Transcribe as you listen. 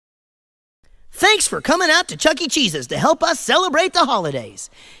Thanks for coming out to Chuck E. Cheese's to help us celebrate the holidays.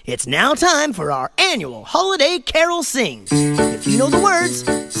 It's now time for our annual Holiday Carol Sing. If you know the words,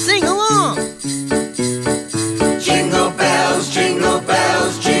 sing along. Jingle bells,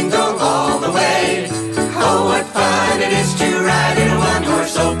 jingle all the way. Oh, what fun it is to ride in a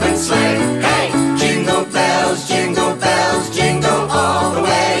one-horse open sleigh. Hey! Jingle bells, jingle all the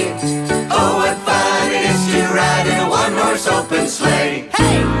way. Oh, what fun it is to ride in a one-horse open sleigh.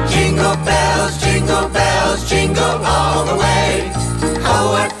 Hey! Jingle bells, jingle all the way.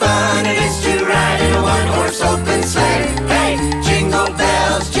 Oh, what fun it is to ride in a one-horse open sleigh. Hey! Jingle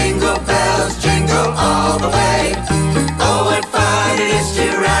bells, jingle all the way. Oh, what fun it is to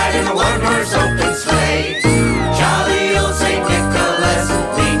ride in a one-horse open sleigh. Jolly old St. Nicholas,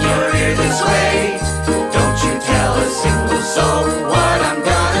 lean your ear this way. Don't you tell a single soul what I'm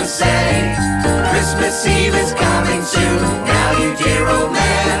gonna say. Christmas Eve is coming soon, now you dear old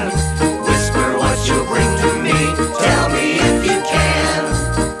man. Whisper what you'll bring to me, tell me if you can.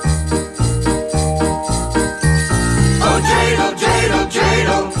 Oh, dreidel, dreidel,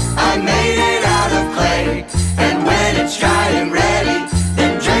 dreidel, I made it out of clay. And when it's dry and ready,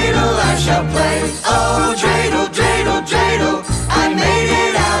 then dreidel I shall play. Oh, dreidel, dreidel, dreidel, I made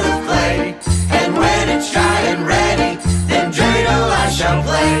it out of clay. And when it's dry and ready, then dreidel I shall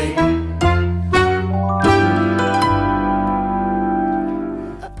play.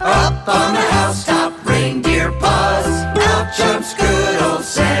 Up on the housetop, reindeer paws. Out jumps good old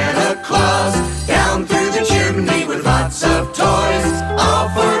Santa Claus. Down through the chimney with lots of toys, all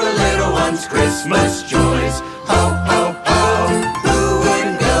for the little ones' Christmas joys. Ho, ho, ho, who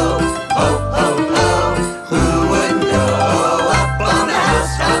wouldn't go? Ho, ho, ho, who wouldn't go? Up on the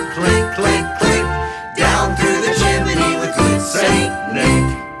housetop, clink, clink, clink. Down through the chimney with good Saint Nick.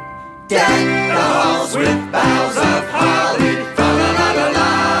 Deck the halls with boughs of holly. Fa la la la la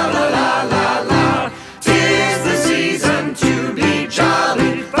la la la. 'Tis the season to be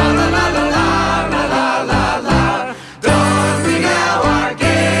jolly. Fa la la la la la la la. Don we now our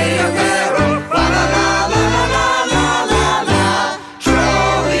gay apparel. Fa la la la la la la la.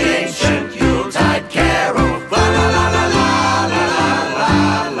 Troll the ancient Yuletide carol. Fa la la la la la la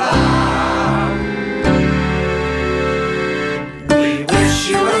la. We wish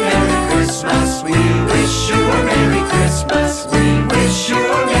you a Merry Christmas. We wish you a Merry Christmas. We wish you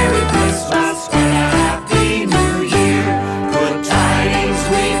a Merry Christmas and a Happy New Year. Good tidings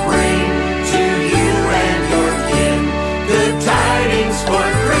we bring to you and your kin. Good tidings for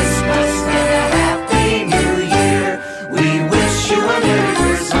Christmas and a Happy New Year. We wish you a Merry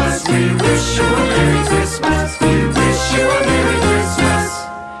Christmas. We wish you a Merry Christmas. We wish you a Merry Christmas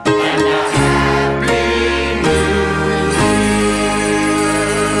and a Happy New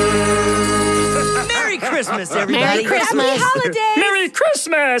Year. Merry Christmas, everybody. Merry Christmas. Happy holidays! Merry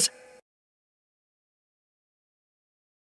Christmas!